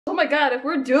Oh my god, if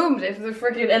we're doomed if the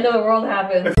freaking end of the world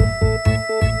happens.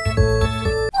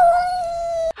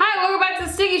 Hi, welcome back to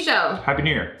the Stikki Show. Happy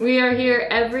New Year. We are here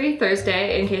every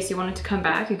Thursday. In case you wanted to come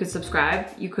back, you could subscribe.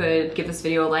 You could give this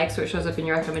video a like so it shows up in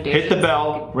your recommendations. Hit the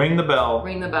bell, ring the bell.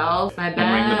 Ring the bell. My bell.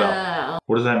 And ring the bell.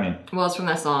 What does that mean? Well, it's from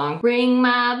that song. Ring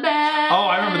my bell. Oh,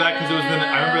 I remember that because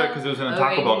it was in a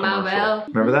Taco Bell commercial.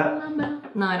 Remember that?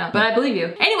 No, I know, but I believe you.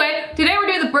 Anyway, today we're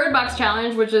doing the Bird Box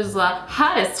Challenge, which is the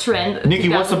hottest trend. Nikki,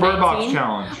 what's the Bird Box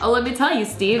Challenge? Oh, let me tell you,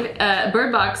 Steve.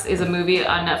 Bird Box is a movie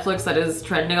on Netflix that is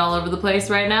trending all over the place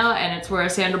right now, and it's where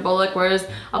Sandra Bullock wears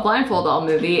a blindfold all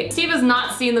movie. Steve has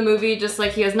not seen the movie, just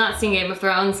like he has not seen Game of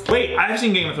Thrones. Wait, I've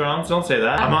seen Game of Thrones. Don't say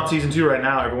that. I'm on season 2 right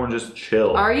now. Everyone just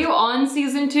chill. Are you on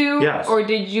season 2? Yes. Or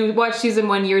did you watch season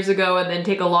 1 years ago and then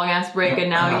take a long ass break and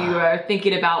now you are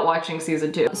thinking about watching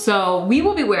season 2? So we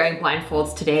will be wearing blindfolds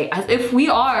today as if we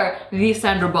are the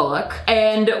Sandra Bullock,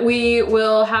 and we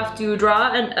will have to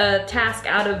draw a task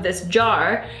out of this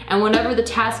jar, and whenever the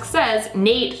task says,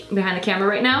 Nate, behind the camera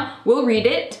right now, will read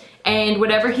it, and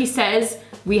whatever he says,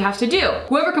 we have to do.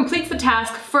 Whoever completes the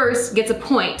task first gets a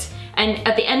point, and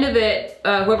at the end of it,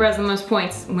 whoever has the most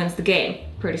points wins the game.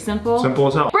 Pretty simple. Simple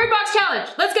as hell. Bird Box Challenge,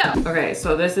 let's go. Okay,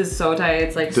 so this is so tight.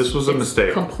 It's like this was a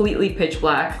mistake. Completely pitch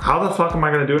black. How the fuck am I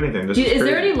gonna do anything? This is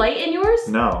there any light in yours?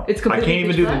 No. It's completely I can't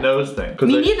even do the nose thing.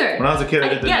 Me neither. When I was a kid, I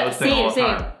did the nose thing all the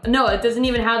time. No, it doesn't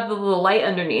even have the little light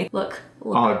underneath. Look.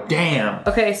 Oh, damn.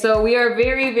 Okay, so we are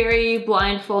very, very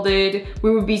blindfolded.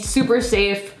 We would be super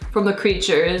safe from the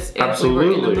creatures if we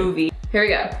were in the movie. Here we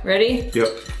go. Ready? Yep.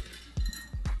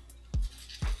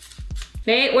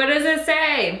 Nate, what does it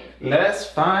say? Let's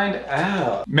find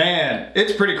out. Man,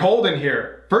 it's pretty cold in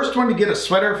here. First one to get a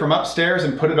sweater from upstairs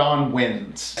and put it on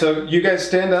wins. So you guys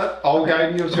stand up, I'll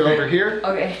guide you to over here.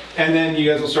 Okay. And then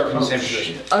you guys will start from the same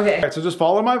position. Okay. All right, so just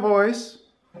follow my voice.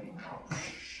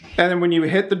 And then when you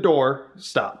hit the door,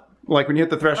 stop. Like when you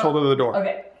hit the threshold of the door.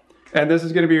 Okay. And this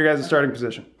is gonna be your guys' starting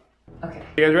position. Okay.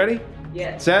 You guys ready?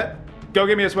 Yeah. Set, go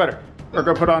get me a sweater. Or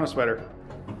go put on a sweater.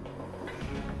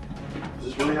 Is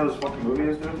this really how this fucking movie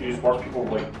is, dude? You just watch people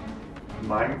like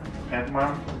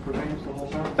pantomime for things the whole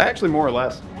time? Actually, more or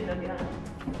less.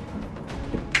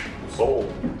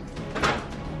 Sold.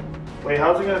 Wait,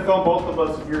 how's it gonna film both of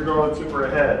us if you're going super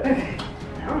ahead?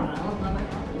 I don't know, it's not my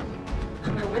problem.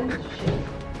 I'm gonna win this shit.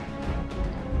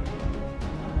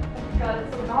 God,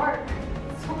 it's so dark.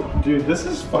 It's so dark. Dude, this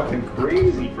is fucking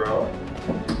crazy, bro.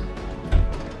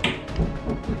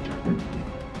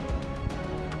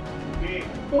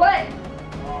 What?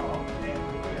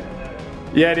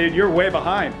 Yeah, dude, you're way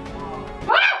behind.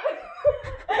 Why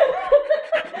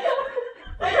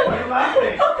are you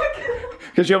laughing?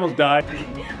 Because you almost died.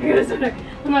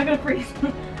 I'm not gonna freeze.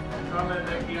 Comment,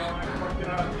 Nikki, I'm like, fuck it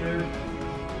out, dude.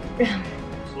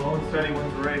 Slow and steady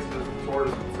wins the race, as the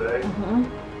tortoise would say.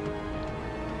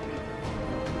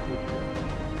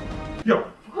 Yo.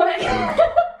 What? Hey,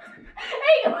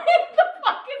 where's the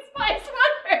fucking spice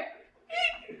water?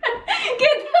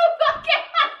 Get the fuck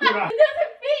out! It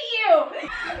doesn't fit you!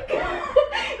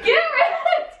 Get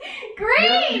wrecked!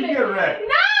 Greene! You get wrecked.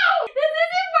 No! This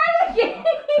isn't part of the game!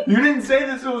 You didn't say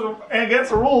this was against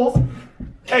the rules.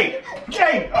 Hey,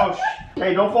 hey, oh,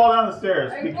 hey, don't fall down the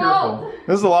stairs. Be careful.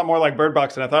 This is a lot more like Bird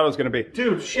Box than I thought it was going to be.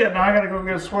 Dude, shit, now I gotta go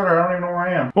get a sweater. I don't even know where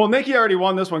I am. Well, Nikki already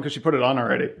won this one because she put it on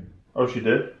already. Oh, she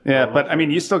did? Yeah, but I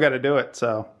mean, you still got to do it,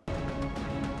 so.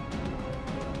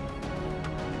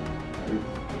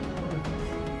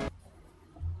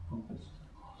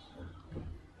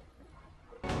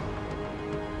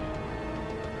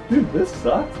 Dude, this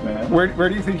sucks, man. Where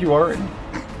do you think you are in?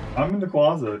 I'm in the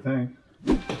closet, I think.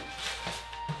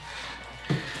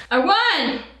 I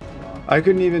won! I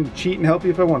couldn't even cheat and help you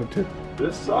if I wanted to.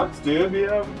 This sucks, dude.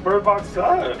 Yeah, Bird Box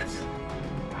sucks.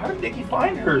 How did Nikki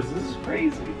find hers? This is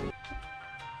crazy.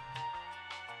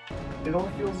 It all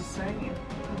feels the same.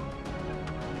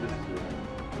 This is it.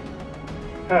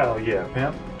 Hell yeah,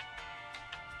 pimp.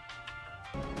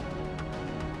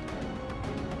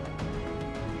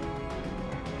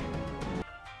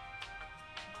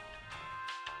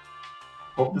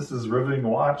 Hope this is riveting to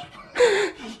watch.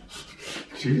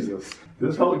 Jesus.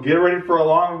 This whole, get ready for a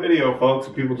long video, folks,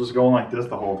 of people just going like this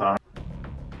the whole time.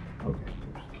 Okay.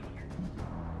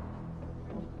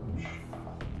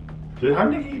 Dude, how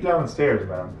did you get down the stairs,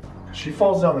 man? She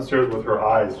falls down the stairs with her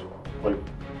eyes, like,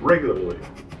 regularly.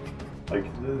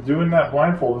 Like, doing that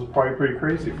blindfold is probably pretty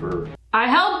crazy for her. I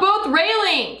held both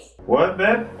railings! What,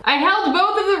 Ben? I held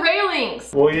both of the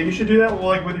railings! Well, yeah, you should do that,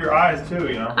 like, with your eyes, too,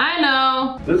 you know? I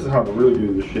know. This is how to really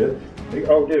do this shit. Like,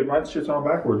 oh, dude, my shit's on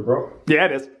backwards, bro. Yeah,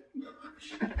 it is.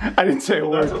 I didn't say a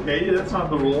word. That's okay, that's not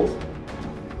the rules.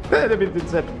 I mean, it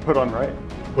said put on right.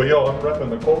 Well, yo, I'm repping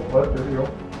the cold blood. There you go.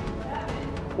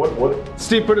 What?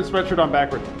 Steve, put his sweatshirt on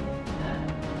backward.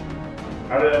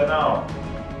 How did I know?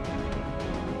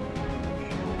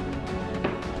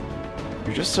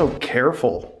 You're just so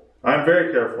careful. I'm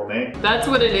very careful, Nate. That's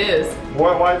what it is.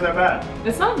 Why is that bad?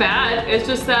 It's not bad. It's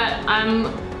just that I'm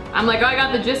like, oh, I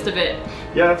got the gist of it.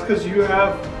 Yeah, that's because you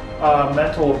have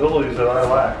mental abilities that I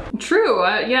lack. True,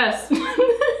 yes.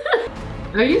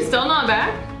 Are you still not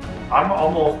back? I'm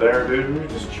almost there, dude. We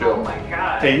just chill. Oh my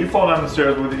god. Hey, you fall down the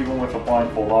stairs with it even with the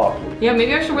blindfold off. Yeah,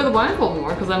 maybe I should wear the blindfold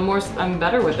more because I'm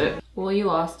better with it. Well, you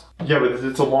lost. Yeah, but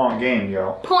it's a long game,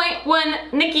 yo. Point one,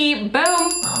 Nikki, boom.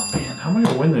 Oh man, how am I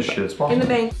gonna win this shit? It's possible. In the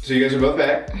bank. So you guys are both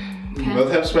back. Okay. You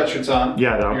both have sweatshirts on.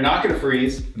 Yeah, no. You're not gonna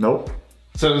freeze. Nope.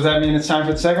 So does that mean it's time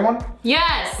for the second one?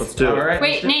 Yes. Let's do it. All right.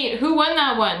 Wait, Nate, who won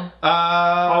that one?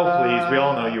 Oh please, we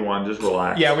all know you won. Just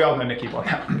relax. Yeah, we all know Nikki won.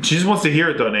 She just wants to hear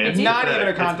it though, Nate. It's not pathetic.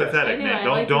 even a contest. It's pathetic, I know, Nate. I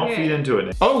like to Don't hear feed it. into it,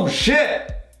 Nate. Oh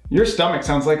shit! Your stomach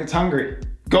sounds like it's hungry.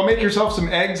 Go make yourself some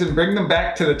eggs and bring them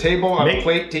back to the table on a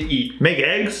plate to eat. Make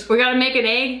eggs? We gotta make an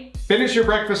egg. Finish your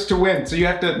breakfast to win. So you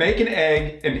have to make an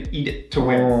egg and eat it to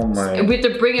win. Oh my. We have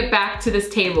to bring it back to this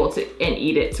table and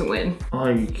eat it to win. Oh,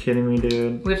 are you kidding me,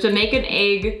 dude? We have to make an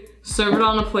egg, serve it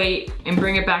on a plate, and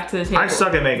bring it back to the table. I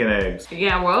suck at making eggs.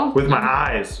 Yeah, well. With my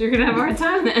eyes. You're gonna have a hard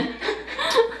time then.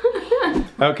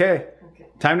 Okay.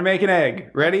 Time to make an egg.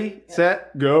 Ready,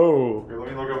 set, go. Here,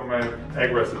 let me look up my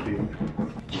egg recipe.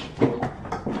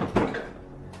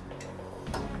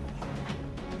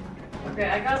 Okay,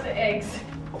 I got the eggs.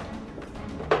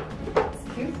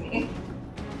 Excuse me.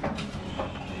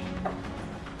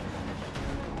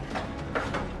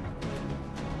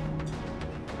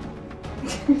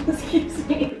 Excuse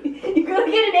me. You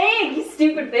gotta get an egg, you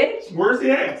stupid bitch. Where's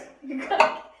the eggs? You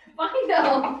gotta find them.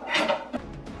 Oh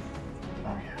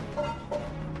yeah.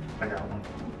 I got one.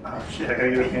 Oh shit, I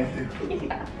gotta get a can too.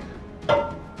 Yeah.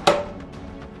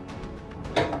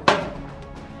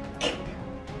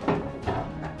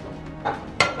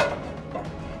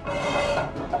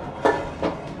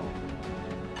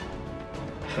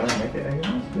 Can I make an egg in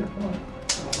this? Yeah, come on.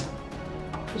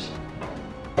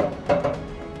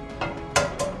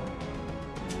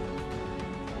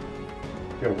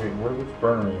 Yo, wait, which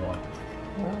burner are you on?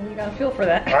 Well, you gotta feel for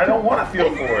that. I don't want to feel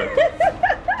for it.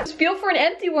 Just feel for an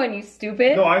empty one, you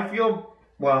stupid. No, I feel,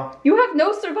 well. You have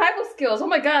no survival skills. Oh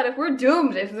my god, if we're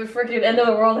doomed if the freaking end of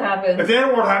the world happens. If the end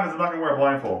of the world happens, I'm not gonna wear a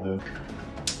blindfold, dude.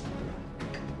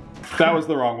 That was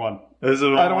the wrong one. This is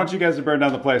the wrong I don't want you guys to burn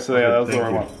down the place, so yeah, that was the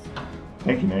wrong one.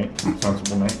 Thank you, Nate.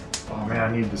 Sensible, Nate. Oh man,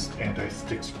 I need this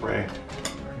anti-stick spray.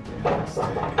 Oh,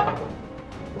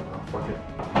 fuck it.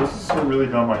 This is a really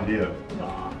dumb idea.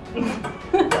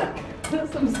 This is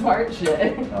some smart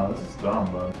shit. No, this is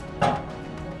dumb, bud.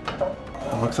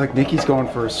 Looks like Nikki's going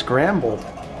for a scramble.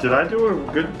 Did I do a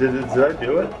good, did I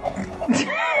do it?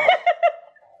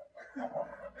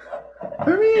 I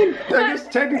mean, I guess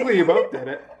technically you both did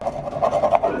it.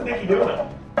 What is Nikki doing?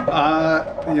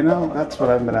 You know, that's what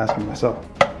I've been asking myself.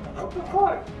 What the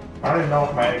fuck? I don't even know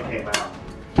if my egg came out.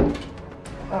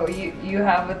 Oh, you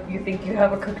think you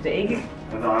have a cooked egg?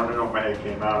 No, I don't know if my egg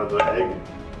came out of the egg.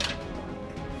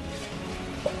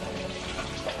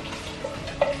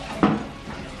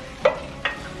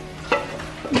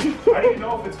 How do you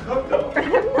know if it's cooked though? I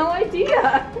have no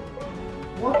idea.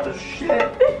 What the shit?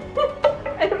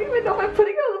 I don't even know if I'm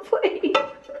putting it on the plate.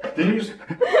 Did you just...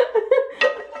 I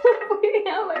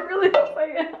am. I really hope I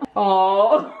am.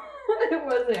 Oh, it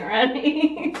wasn't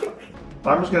ready.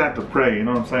 I'm just gonna have to pray, you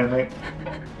know what I'm saying, Nate?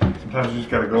 Sometimes you just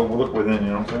gotta go look within,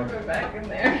 you know what I'm saying? Go back in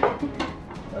there.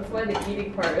 That's why the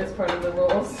eating part is part of the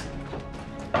rules.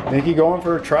 Nikki going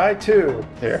for a try two.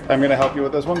 Here, I'm gonna help you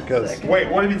with this one because Wait,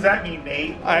 what does that mean,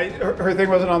 Nate? her thing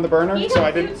wasn't on the burner, He so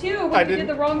I helped you didn't. too, but I you did didn't.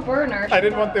 the wrong burner. I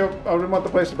didn't want the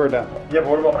place to burn down. Yeah, but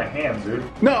what about my hands, dude?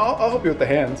 No, I'll help you with the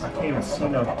hands. I can't even see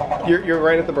no... You're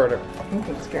right at the burner.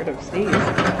 I'm scared of Steve.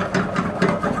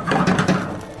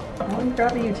 I want to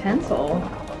grab a utensil.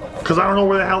 Because I don't know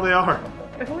where the hell they are.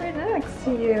 They're right next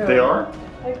to you. They are?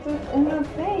 Like in the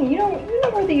thing. You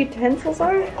know where the utensils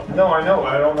are? No, I know.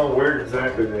 I don't know where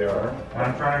exactly they are. And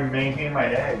I'm trying to maintain my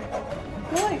egg.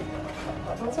 I feel like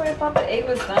that's why I thought the egg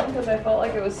was done because I felt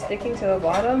like it was sticking to the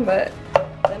bottom, but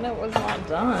then it was not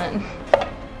done.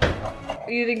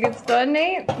 You think it's done,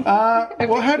 Nate?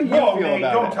 Well, how do you No, feel Nate,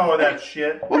 about don't it? tell her that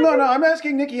shit. Well, no, I'm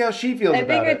asking Nikki how she feels I about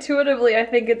think it. intuitively, I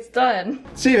think it's done.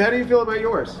 Steve, how do you feel about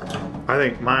yours? I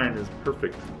think mine is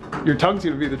perfect. Your tongue's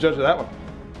gonna be the judge of that one.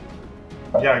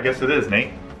 Yeah, I guess it is,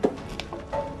 Nate.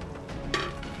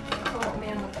 Oh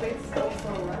man, the plate's still so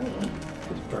runny.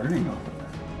 It's burning over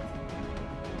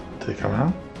Did it come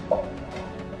out?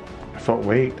 I felt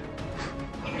weight.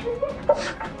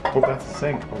 Oh, that's the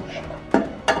sink. Oh shit.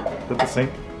 Is that the sink?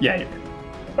 Yeah.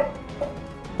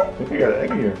 I think I got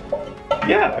an egg here.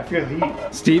 Yeah, I feel the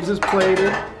heat. Steve's is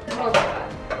plated. Oh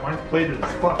god. Mine's plated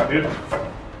as fuck, dude.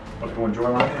 Let's go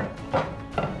enjoy my meal.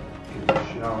 Get this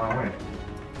shit out of my way.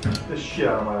 Get this shit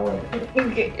out of my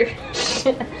way. Get your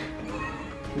shit.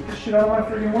 Get this shit out of my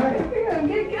freaking way.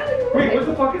 Yeah, get out of your Wait, way. what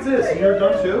the fuck is this? You're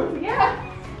done too? Yeah.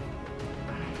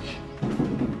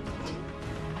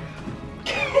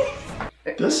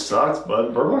 This sucks,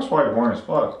 bud. Burger's probably boring as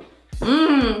fuck.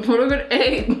 Mmm, what a good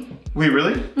egg. Wait,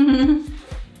 really? Mm-hmm.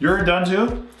 You're done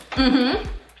too? Mm-hmm.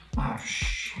 Oh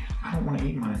shit. I don't want to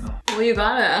eat mine though. Well, you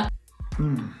gotta.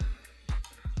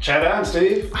 Chat on,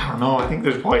 Steve. I don't know. I think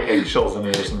there's probably eggshells in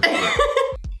it or something.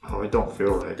 Oh, it don't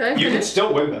feel right. Did I You can finish?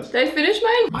 still win this. Did I finish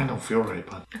mine? Mine don't feel right,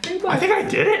 bud. I I think I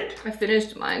did it. I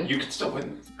finished mine. You can still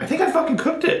win. I think I fucking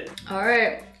cooked it. All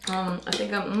right. I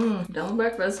think I'm done with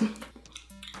breakfast.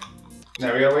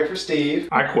 Now we gotta wait for Steve.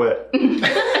 I quit.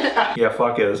 Yeah,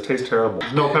 fuck it. It tastes terrible.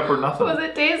 No pepper, nothing. What does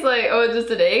it taste like? Oh, it's just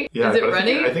an egg? Yeah, Is it but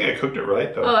running? I think I cooked it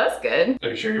right though. Oh, that's good. Are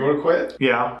you sure you want to quit?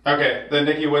 Yeah. Okay, then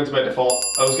Nikki wins by default.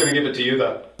 I was gonna give it to you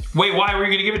though. Wait, why were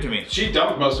you gonna give it to me? She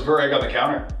dumped most of her egg on the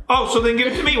counter. Oh, so then give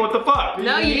it to me. What the fuck?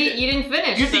 No, you didn't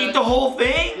finish. You have to eat the whole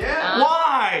thing? Yeah.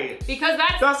 Why? Because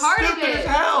that's That's part stupid of as it.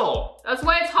 hell. That's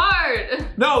why it's hard.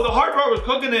 No, the hard part was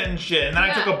cooking it and shit, and then I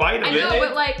Yeah, took a bite of I it. know,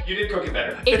 but like, You did cook it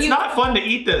better. if It's you, not fun to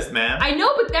eat this, man. I know,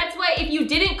 but that's why if you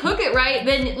didn't cook it right,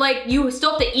 then like you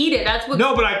still have to eat it. That's what.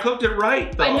 No, but I cooked it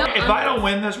right though. I know, If I don't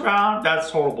win this round,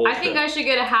 that's total bullshit. I think I should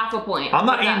get a half a point. I'm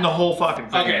not for eating that. the whole fucking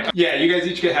thing. Okay, yeah, you guys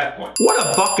each get half point. What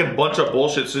a fucking bunch of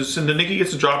bullshit. So Nikki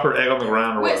gets to drop her egg on the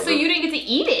ground or Wait, whatever. so you didn't get to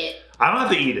eat it? I don't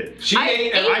have to eat it. She I ate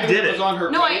ate everything I did that was it. on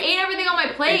her No, I plate, ate everything on my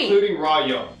plate. including raw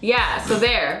yolk. Yeah, so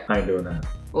there. I ain't doing that.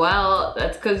 Well,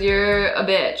 that's because you're a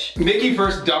bitch. Nikki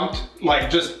first dumped like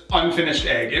just unfinished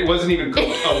egg. It wasn't even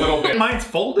cooked a little bit. Mine's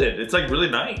folded. It's like really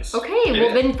nice. Okay, It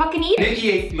well is. then fucking eat it.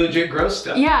 Nikki ate legit gross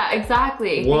stuff. Yeah,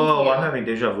 exactly. Whoa, Thank you. I'm having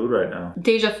deja vu right now.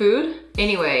 Deja food?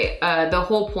 Anyway, the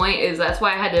whole point is that's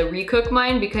why I had to recook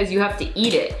mine because you have to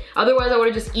eat it. Otherwise, I would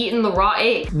have just eaten the raw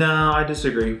egg. No, I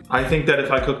disagree. I think that if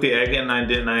I cooked the egg and I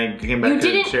came back You to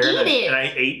the didn't chair and eat it.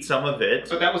 I ate some of it.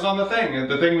 But that was on the thing, and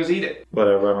the thing was eat it.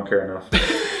 Whatever, I don't care enough.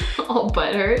 All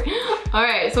butthurt. All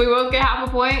right, so we both get half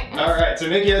a point. All right, so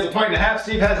Nikki has a point and a half,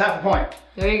 Steve has half a point.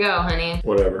 There you go, honey.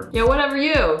 Whatever. Yeah, whatever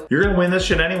you. You're gonna win this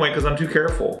shit anyway because I'm too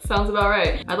careful. Sounds about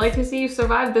right. I'd like to see you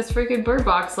survive this freaking bird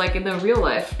box like in the real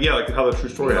life. Yeah, like how the true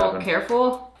story Be all happened.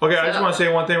 careful. Okay, I just want to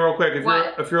say one thing real quick.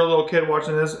 What? If you're a little kid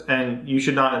watching this, and you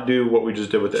should not do what we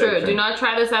just did with the egg True, thing. do not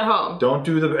try this at home. Don't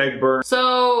do the egg burn.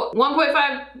 So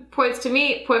 1.5 points to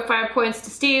me, 0.5 points to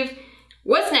Steve.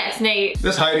 What's next, Nate?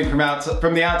 This hiding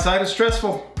from the outside is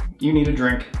stressful. You need a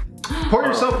drink. Pour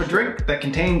yourself a drink that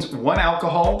contains 1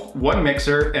 alcohol, 1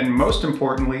 mixer, and most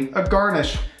importantly, a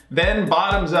garnish. Then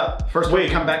bottoms up. First one to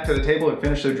come back to the table and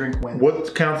finish their drink wins.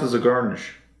 What counts as a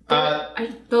garnish?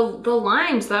 The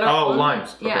limes that are Oh, on-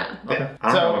 limes. Okay. Yeah. Okay.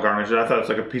 I don't know what garnish is. I thought it was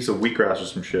like a piece of wheatgrass or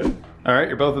some shit. All right,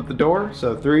 you're both at the door.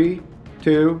 So 3,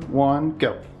 2, 1,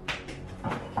 go.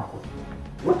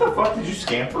 What the fuck? Did you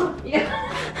scamper? Yeah.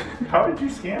 How did you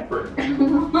scamper?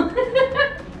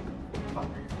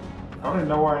 I don't even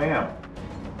know where I am.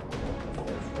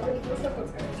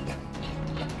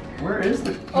 Where is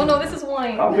the... Oh no, this is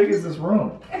wine. How big is this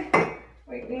room?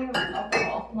 Wait, we have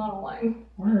alcohol, not a wine.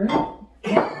 Where is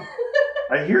it?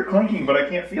 I hear clinking, but I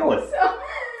can't feel it. So,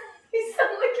 you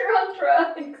sound like you're on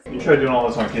drugs. You tried doing all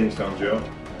this on Kidney Stone, Joe.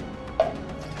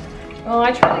 Oh,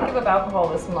 I tried to give up alcohol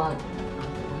this month.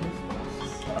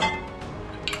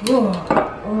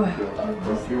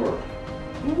 What's yours?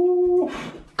 Ooh.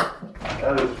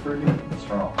 That is freaking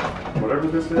strong. Whatever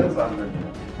this is, I'm drinking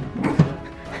it.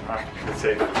 It's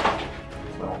safe.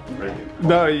 So, break it.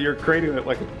 No, you're creating it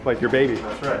like your baby.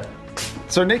 That's right.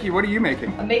 So Nikki, what are you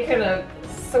making? I'm making a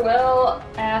swell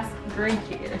ass drink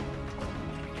here.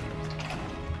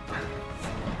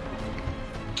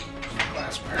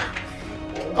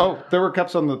 Oh, there were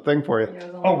cups on the thing for you.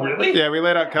 Oh, really? Yeah, we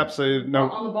laid out cups so you no,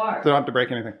 On the bar. don't have to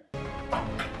break anything.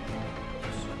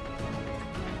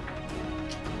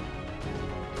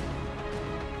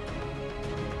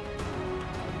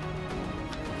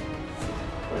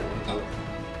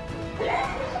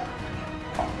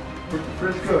 Where'd the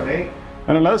fridge go, Nate?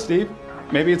 I don't know, Steve.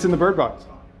 Maybe it's in the bird box.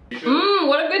 Mmm,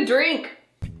 what a good drink.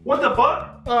 What the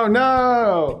fuck? Oh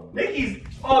no! Nikki's...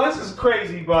 Oh, this is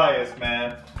crazy bias,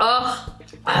 man. Ugh.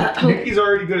 Nikki's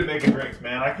already good at making drinks,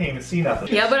 man. I can't even see nothing.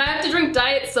 Yeah, but I have to drink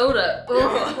diet soda.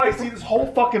 Ugh. I see this whole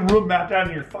fucking room mapped out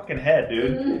in your fucking head,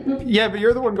 dude. Yeah, but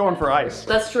you're the one going for ice.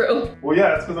 That's true. Well,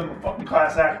 yeah, it's because I'm a fucking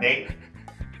class act, Nate.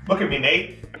 Look at me,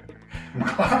 Nate.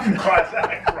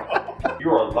 bro. You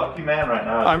are a lucky man right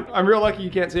now. I'm real lucky you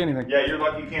can't see anything. Yeah, you're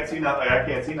lucky you can't see nothing. I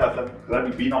can't see nothing. Cause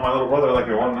I'd be beating on my little brother like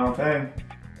it wasn't no thing.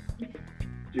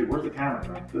 Dude, where's the camera,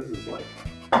 bro? This is like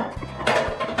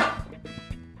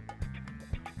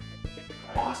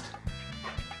lost.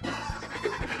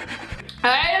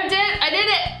 I did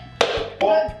it.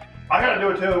 Well, I gotta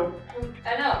do it too.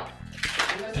 I know.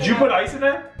 Did you put ice in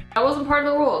there? That wasn't part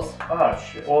of the rules. Oh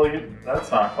shit. Well, that's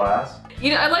not class. You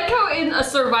know, I like how in a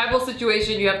survival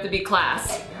situation you have to be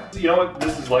class. You know what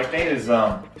this is like, Nate? Is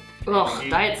Ugh,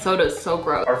 diet soda is so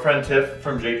gross. our friend Tiff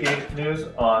from JK News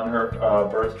on her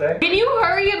birthday. Can you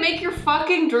hurry and make your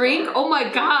fucking drink? Oh my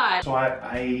god. So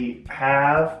I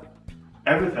have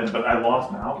everything, but I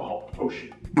lost my alcohol. Oh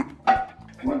shit.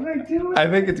 What did I do? I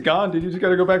think it's gone, dude. You just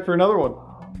gotta go back for another one.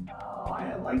 Oh no, I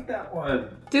didn't like that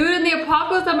one. Dude, in the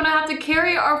apocalypse, I'm gonna have to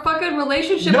carry our fucking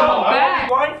relationship No, on my I back.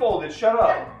 want to be blindfolded. Shut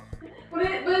up. But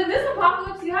in this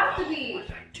apocalypse, you have to be. What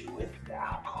did I do with the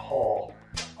alcohol?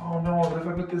 Oh no, if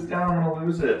I put this down, I'm gonna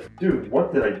lose it. Dude,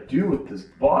 what did I do with this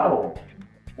bottle?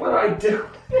 What did I do?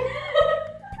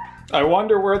 I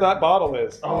wonder where that bottle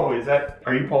is. Oh, is that,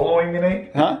 are you poloing me,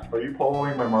 Nate? Huh? Are you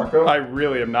poloing my Marco? I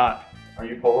really am not. Are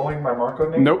you poloing my Marco,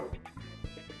 Nate? Nope.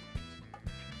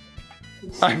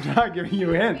 I'm not giving you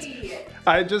hints.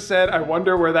 I just said, I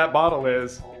wonder where that bottle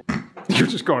is. You're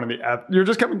just going to the app. You're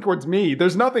just coming towards me.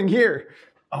 There's nothing here.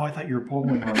 Oh, I thought you were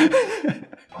poloing her.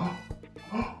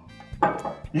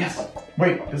 Yes.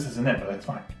 Wait, this isn't it, but that's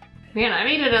fine. Man, I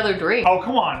need another drink. Oh,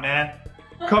 come on, man.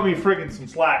 Cut me friggin' some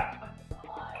slack.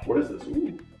 What is this?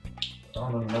 Ooh.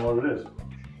 I don't even know what it is.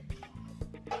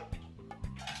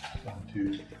 1,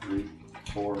 2, 3,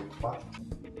 4, 5.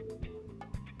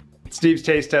 Steve's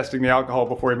taste testing the alcohol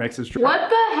before he makes his drink. What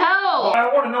the hell? I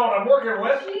want to know what I'm working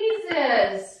with.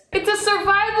 Jesus. It's a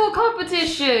survival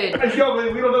competition. We don't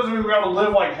doesn't mean we gotta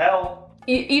live like hell.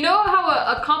 You know how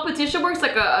a competition works,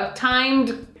 like a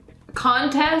timed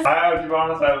contest? To be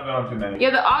honest, I haven't been on too many. Yeah,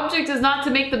 the object is not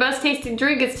to make the best tasting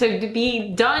drink, it's to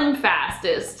be done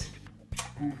fastest.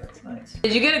 Ooh, that's nice.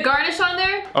 Did you get a garnish on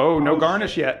there? Oh, no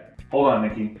garnish yet. Hold on,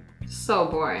 Nikki. So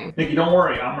boring. Nikki, don't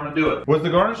worry. I'm gonna do it. Was the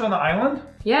garnish on the island?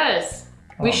 Yes.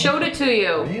 We showed it to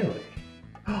you. Really?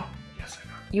 Oh, yes, I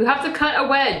got it. You have to cut a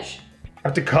wedge. I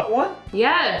have to cut one?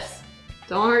 Yes.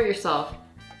 Don't hurt yourself.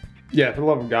 Yeah, for the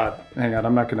love of God. Hang on,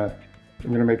 I'm gonna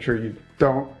make sure you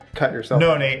don't cut yourself.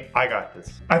 No, Nate, I got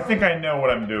this. I think I know what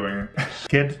I'm doing.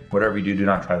 Kids, whatever you do, do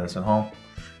not try this at home.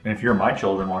 And if you're my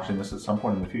children watching this at some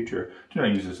point in the future, do not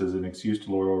use this as an excuse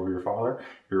to lord over your father.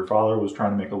 Your father was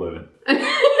trying to make a living.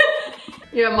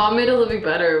 Yeah, mom made a living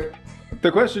better.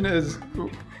 The question is,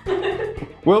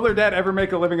 will their dad ever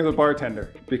make a living as a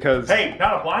bartender? Because... Hey,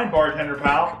 not a blind bartender,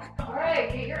 pal. All right,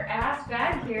 get your ass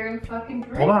back here and fucking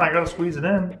drink. Hold on, I gotta squeeze it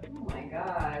in. Oh my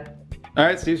god. All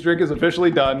right, Steve's drink is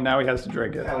officially done. Now he has to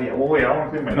drink it. Hell yeah, well wait, I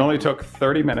wanna clean my It only took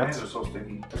 30 My minutes. hands are so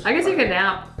sticky. I could take a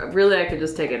nap. Really, I could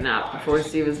just take a nap before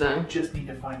Steve is done. Just need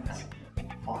to find this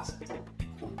faucet.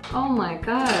 Oh my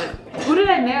god. Who did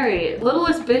I marry?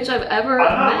 Littlest bitch I've ever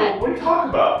met. What are you talking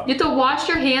about? You have to wash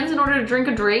your hands in order to drink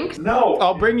a drink? No.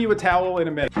 I'll bring you a towel in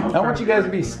a minute. I don't want you guys to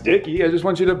be sticky. I just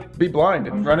want you to be blind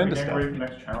and run into stuff.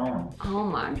 Next challenge. Oh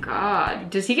my god.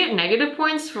 Does he get negative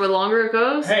points for the longer it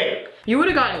goes? Hey. You would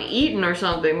have gotten eaten or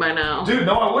something by now. Dude,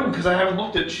 no I wouldn't because I haven't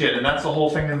looked at shit and that's the whole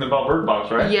thing in the Bird Box,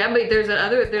 right? Yeah, but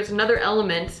there's another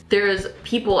element. There's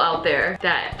people out there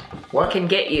that can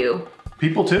get you.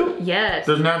 People too? Yes.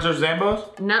 There's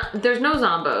Zambos? No, there's no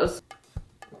zombos.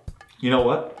 You know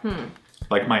what?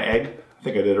 Like my egg, I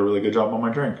think I did a really good job on my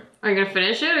drink. Are you gonna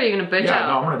finish it or are you gonna bitch Yeah, out?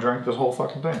 no, I'm gonna drink this whole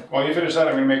fucking thing. While you finish that,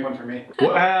 I'm gonna make one for me.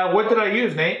 What did I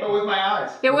use, Nate? Oh, with my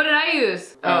eyes. Yeah, what did I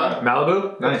use?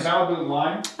 Malibu? That's Malibu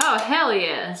lime. Oh, hell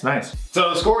yeah. It's nice.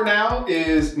 So the score now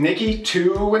is Nikki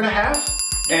 2.5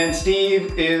 and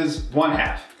Steve is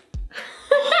 1/2.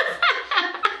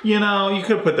 You know, you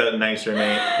could have put that nicer,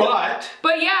 Nate.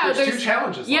 But yeah, there's 2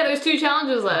 challenges Yeah, left. there's 2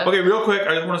 challenges left. Okay, real quick,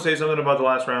 I just want to say something about the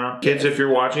last round. Kids, if you're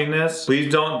watching this,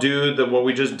 please don't do what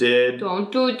we just did.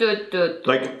 Don't do it.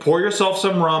 Like, pour yourself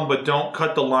some rum, but don't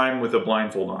cut the lime with a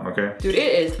blindfold on, okay? Dude,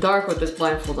 it is dark with this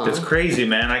blindfold on. It's crazy,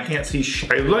 man. I can't see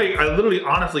I literally,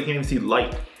 honestly can't even see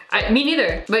light. Me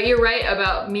neither. But you're right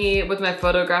about me with my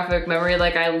photographic memory.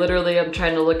 Like, I literally am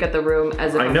trying to look at the room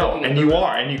as if I I'm know, looking at and the you room.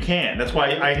 are, and you can. That's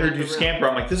why I heard you scamper.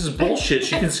 I'm like, this is bullshit.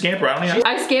 She can scamper. I don't even...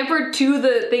 I scampered to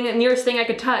the nearest thing I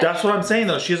could touch. That's what I'm saying,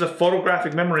 though. She has a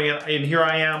photographic memory, and here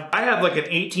I am. I have like an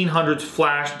 1800s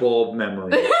flash bulb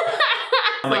memory.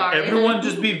 I'm like, everyone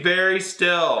just be very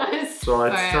still. So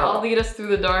Alright, I'll lead us through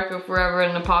the dark of forever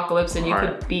and apocalypse and you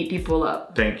could beat people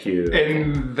up. Thank you.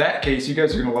 In that case, you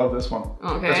guys are gonna love this one.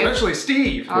 Okay. Especially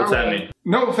Steve. What's that mean?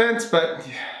 No offense, but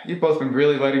you've both been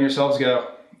really letting yourselves go.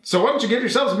 So why don't you get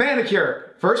yourselves a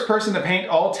manicure? First person to paint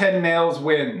all 10 nails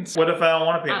wins. What if I don't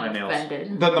want to paint my nails?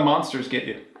 Offended. Then the monsters get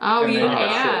you. Oh, And you, then-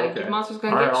 yeah, okay. the monster's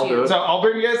gonna Alright, get I'll do you. it. So I'll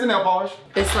bring you guys the nail polish.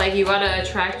 It's like you gotta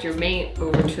attract your mate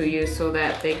over to you so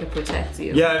that they can protect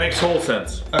you. Yeah, that makes total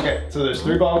sense. Okay, so there's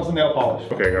 3 bottles of nail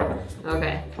polish. Okay, go.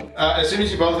 Okay. As soon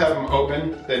as you both have them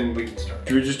open, then we can start.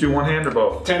 Do we just do one hand or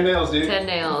both? 10 nails, dude. 10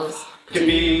 nails. Could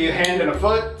be a hand and a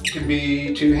foot. Could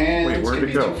be 2 hands. Wait, where could did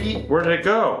it be go? 2 feet. Where did it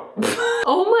go?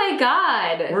 Oh my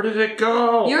god. Where did it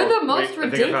go? You're the Oh, most wait, I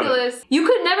think I found it. ridiculous. You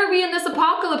could never be in this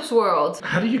apocalypse world.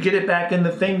 How do you get it back in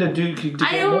the thing to do?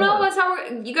 I don't know. That's how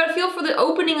you gotta feel for the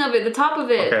opening of it, the top of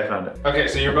it. Okay, I found it. Okay,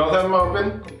 so you both have them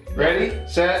open. Ready,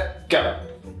 set, go.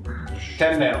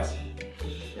 10 nails.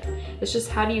 It's just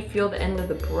how do you feel the end of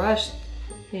the brush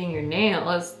hitting your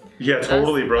nail? Yeah,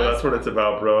 totally, bro. That's what it's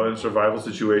about, bro. In a survival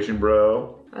situation,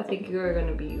 bro. I think you're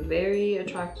gonna be very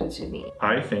attracted to me.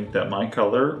 I think that my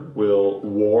color will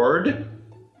ward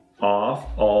off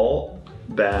all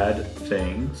bad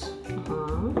things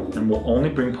and will only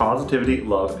bring positivity,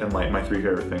 love, and light. My 3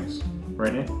 favorite things.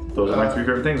 Right, Nate? Those are my 3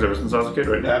 favorite things ever since I was a kid,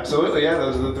 right now. Absolutely, yeah.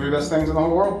 Those are the 3 best things in the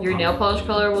whole world. Your nail polish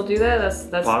color will do that? That's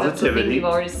the thing you've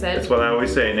already said. That's what I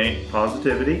always say, Nate.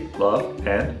 Positivity, love,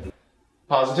 and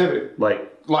Positivity. light.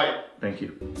 Light. Thank you.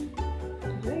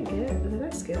 Did I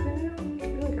skip it now? I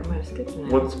feel like I might have skipped it now.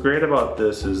 What's great about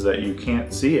this is that you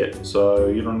can't see it, so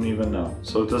you don't even know.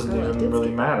 So it doesn't even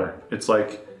really matter. It's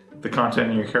like the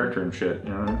content of your character and shit, you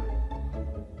know?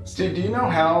 Steve, do you know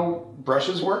how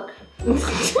brushes work?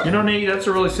 You know, Nate, that's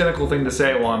a really cynical thing to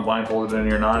say while I'm blindfolded and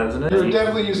you're not, isn't it? You're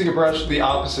definitely using a brush the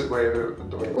opposite way of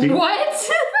the way. What?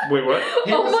 Wait, what? Oh my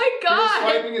He was god!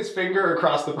 swiping his finger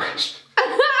across the brush.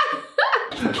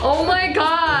 Oh my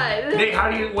god! Nate,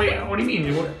 how do you, wait, what do you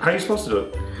mean? How are you supposed to do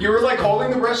it? You were like holding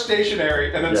the brush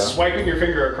stationary and then Yeah. swiping your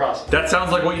finger across. That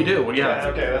sounds like what you do. Yeah,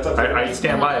 okay, that's I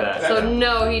stand by that. So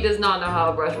no, he does not know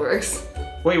how a brush works.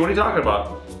 Wait, what are you talking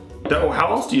about? How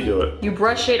else do you do it? You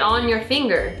brush it on your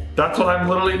finger. That's what I'm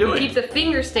literally doing. Keep the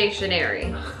finger stationary.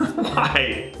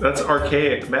 Why? That's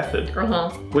archaic method.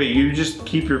 Uh-huh. Wait, you just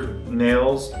keep your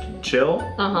nails chill?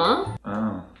 Uh-huh.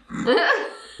 Oh.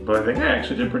 But I think I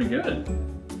actually did pretty good.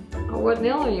 What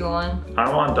nail are you on?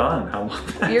 I'm on done. How about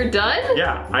that? You're done?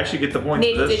 Yeah, I should get the points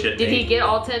Nate, for this shit, did he Nate. get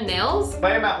all 10 nails?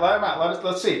 Lay him out, lay him out.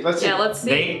 Let's see. Yeah, let's see.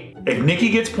 Nate, if Nikki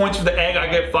gets points for the egg, I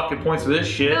get fucking points for this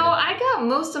shit. No, I got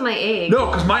most of my eggs. No,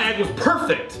 because my egg was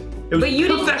perfect. It was But you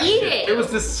didn't perfection. eat it. It was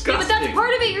Yeah, disgusting. but that's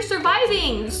part of it. You're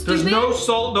surviving. There's Stupid. no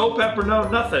salt, no pepper, no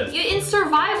nothing. You're in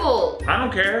survival. I don't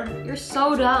care. You're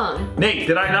so dumb. Nate,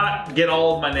 did I not get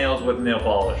all of my nails with nail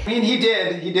polish? I mean, he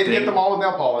did. He did get them all with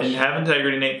nail polish. And have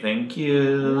integrity, Nate. Thank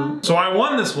you. So I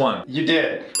won this one. You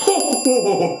did.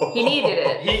 He needed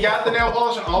it. He got the nail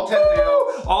polish on all 10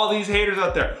 nails. All these haters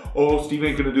out there. Oh, Steve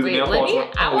ain't gonna do the Wait, nail let polish me. one.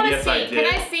 I Oh, want to yes, see. I did. Can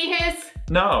I see his?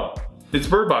 No. It's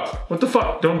Bird Box. What the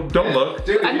fuck? Don't look.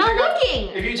 Dude, if I'm you not take off- looking.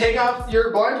 If you take off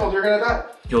your blindfold, you're gonna die.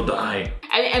 You'll die.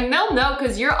 And Mel, no,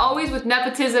 because you're always with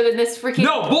nepotism in this freaking.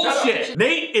 No, bullshit.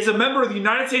 Nate is a member of the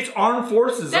United States Armed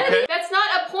Forces, okay? That's not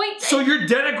a point. So you're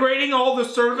denigrating all the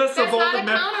service That's of all not the a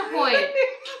members? counterpoint.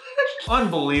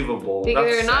 Unbelievable. Because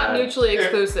That's they're not sad. mutually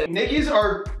exclusive. Nikki's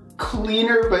are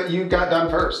cleaner, but you got done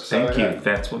first. So, Thank you.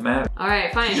 That's what matters. All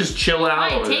right, fine. Just chill out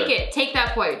Fine, over take there. it. Take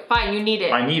that point. Fine, you need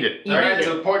it. I need it. You All need right, it.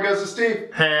 so the point goes to Steve.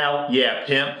 Hell yeah,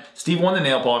 pimp. Steve won the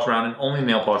nail polish round and only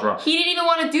nail polish round. He didn't even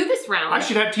want to do this round. I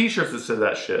should have t-shirts that said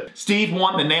that shit. Steve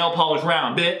won the nail polish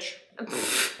round, bitch. I'm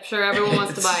sure everyone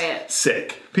wants to buy it.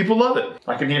 Sick. People love it.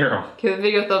 I can hear them. Give the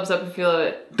video a thumbs up if you love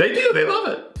it. They do. They love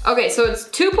it. Okay, so it's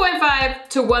 2.5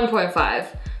 to 1.5.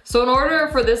 So in order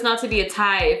for this not to be a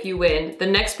tie if you win, the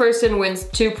next person wins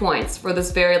 2 points for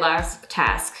this very last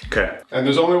task. Okay. And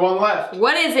there's only one left.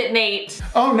 What is it, Nate?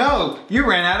 Oh no, you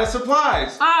ran out of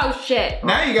supplies. Oh shit.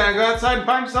 Now you gotta go outside and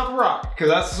find yourself a rock,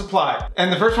 because that's the supply.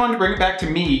 And the first one to bring it back to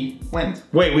me wins.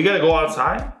 Wait, we gotta go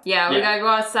outside? Yeah, we gotta go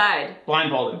outside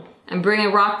Blindfolded. and bring a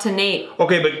rock to Nate.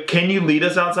 Okay, but can you lead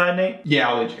us outside, Nate? Yeah,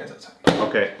 I'll lead you guys outside.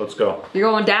 Okay, let's go. You're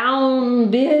going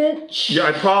down, bitch. Yeah,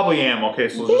 I probably am. Okay,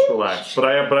 so just relax. But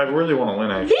I really want to win,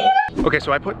 actually. Okay,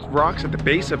 so I put rocks at the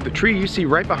base of the tree you see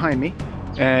right behind me.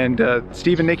 And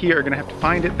Steve and Nikki are gonna have to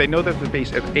find it. They know they're at the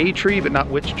base of a tree, but not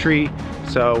which tree.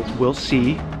 So we'll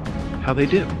see how they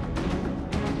do.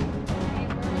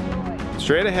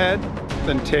 Straight ahead,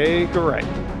 then take a right.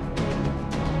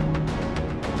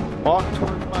 Walk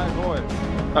towards my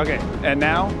voice. Okay, and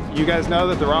now you guys know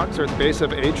that the rocks are at the base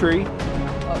of a tree.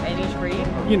 Oh, any tree?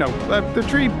 You know, the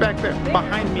tree back there,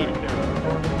 behind me.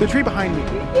 The tree behind me.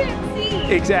 You can't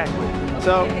see. Exactly.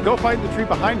 So go find the tree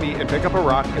behind me and pick up a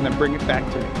rock and then bring it back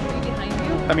to me. Tree behind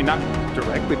you? I mean, not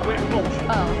directly behind me.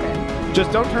 Oh, okay.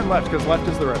 Just don't turn left because left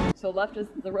is the road. So left is,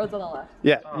 the road's on the left.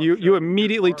 Yeah, you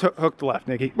immediately hooked left,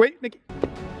 Nikki. Wait, Nikki.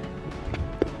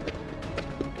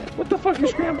 What the fuck are you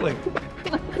scrambling?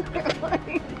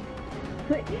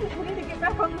 We need to get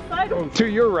back on the sidewalk. To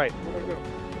your right.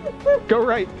 Go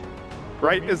right.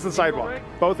 Right is the sidewalk.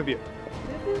 Both of you.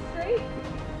 This is straight.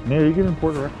 Yeah, you can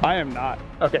import it. I am not.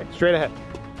 Okay, straight ahead.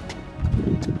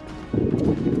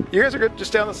 You guys are good.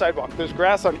 Just stay on the sidewalk. There's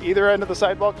grass on either end of the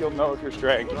sidewalk. You'll know if you're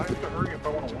straying. I have to hurry if I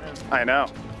want to win. I know.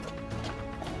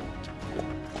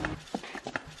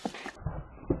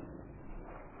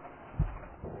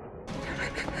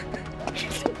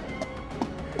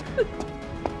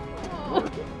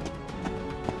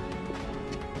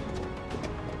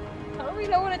 How do we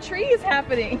know when a tree is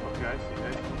happening? Okay, I see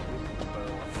that. Okay.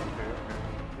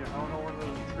 Yeah, I don't know where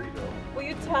there's a tree though. Will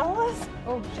you tell us?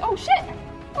 Oh shit!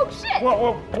 Oh shit!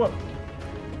 Whoa.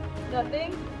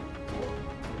 Nothing?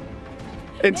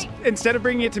 Instead of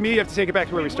bringing it to me, you have to take it back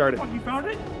to where we started. You found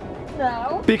it?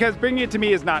 No. Because bringing it to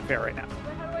me is not fair right now.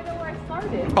 But how do I know where I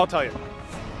started? I'll tell you.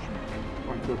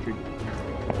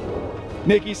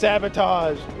 Nikki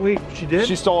sabotaged. Wait, she did?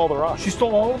 She stole all the rocks. She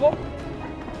stole all of them?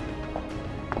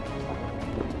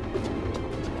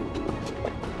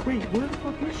 Wait, where the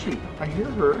fuck is she? I hear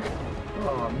her.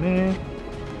 Oh man.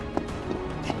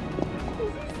 This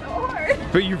is so hard.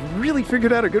 But you've really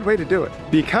figured out a good way to do it.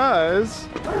 Because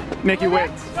Nikki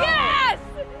wins. Yes!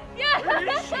 Yes! Where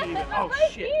is she? Oh,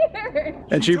 right shit. here.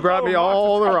 And she took brought all me the rocks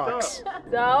all the and tucked rocks.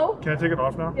 So? Can I take it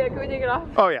off now? Yeah, can we take it off?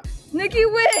 Oh yeah. Nikki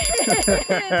wins!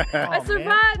 I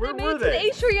survived. Where I made were it to the they?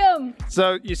 atrium.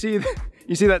 So you see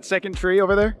that second tree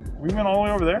over there? We went all the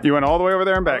way over there? You went all the way over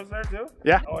there and I back. was there too?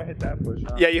 Yeah. Oh, I hit that bush.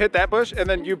 Huh? Yeah, you hit that bush, and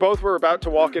then you both were about to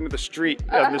walk into the street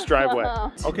of this driveway.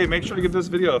 Okay, make sure to give this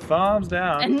video a thumbs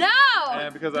down. And now!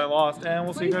 And because I lost, and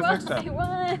we'll see you guys next time. I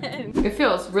won. It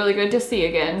feels really good to see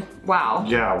again. Wow.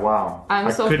 Yeah, wow.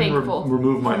 I'm so thankful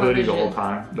remove my for my hoodie the vision. whole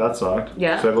time. That sucked.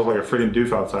 Yeah. So I look like a freaking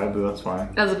doof outside, but that's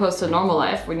fine. As opposed to normal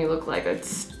life when you look like a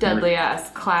deadly ass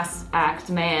class act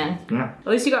man. Yeah. At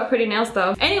least you got pretty nails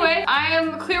though. Anyway, I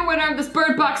am the clear winner of this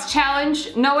bird box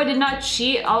challenge. No, I did not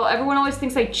cheat. Everyone always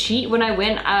thinks I cheat when I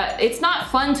win. It's not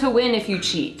fun to win if you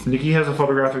cheat. Nikki has a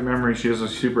photographic memory. She has a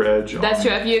super edge. That's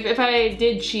true. If I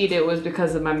did cheat, it was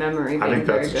because of my memory being I think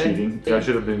that's very good. cheating. Yeah, I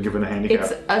should have been given a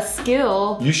handicap. It's a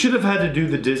skill. You should have had to do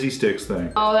the dizzy sticks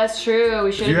thing. Oh, that's true.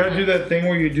 We should. You had to do that thing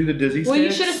where you do the dizzy sticks? Well,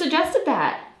 you should have suggested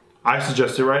that. I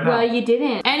suggest it right now. Well, you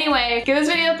didn't. Anyway, give this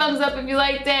video a thumbs up if you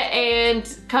liked it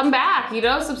and come back,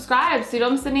 subscribe so you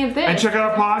don't miss any of this. And check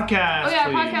out our podcast. Oh yeah, our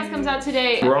please. podcast comes out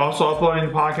today. We're also uploading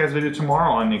the podcast video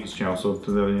tomorrow on Nikki's channel, so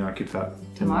keep that.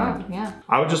 Tomorrow, yeah.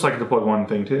 I would just like to plug one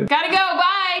thing too. Gotta go.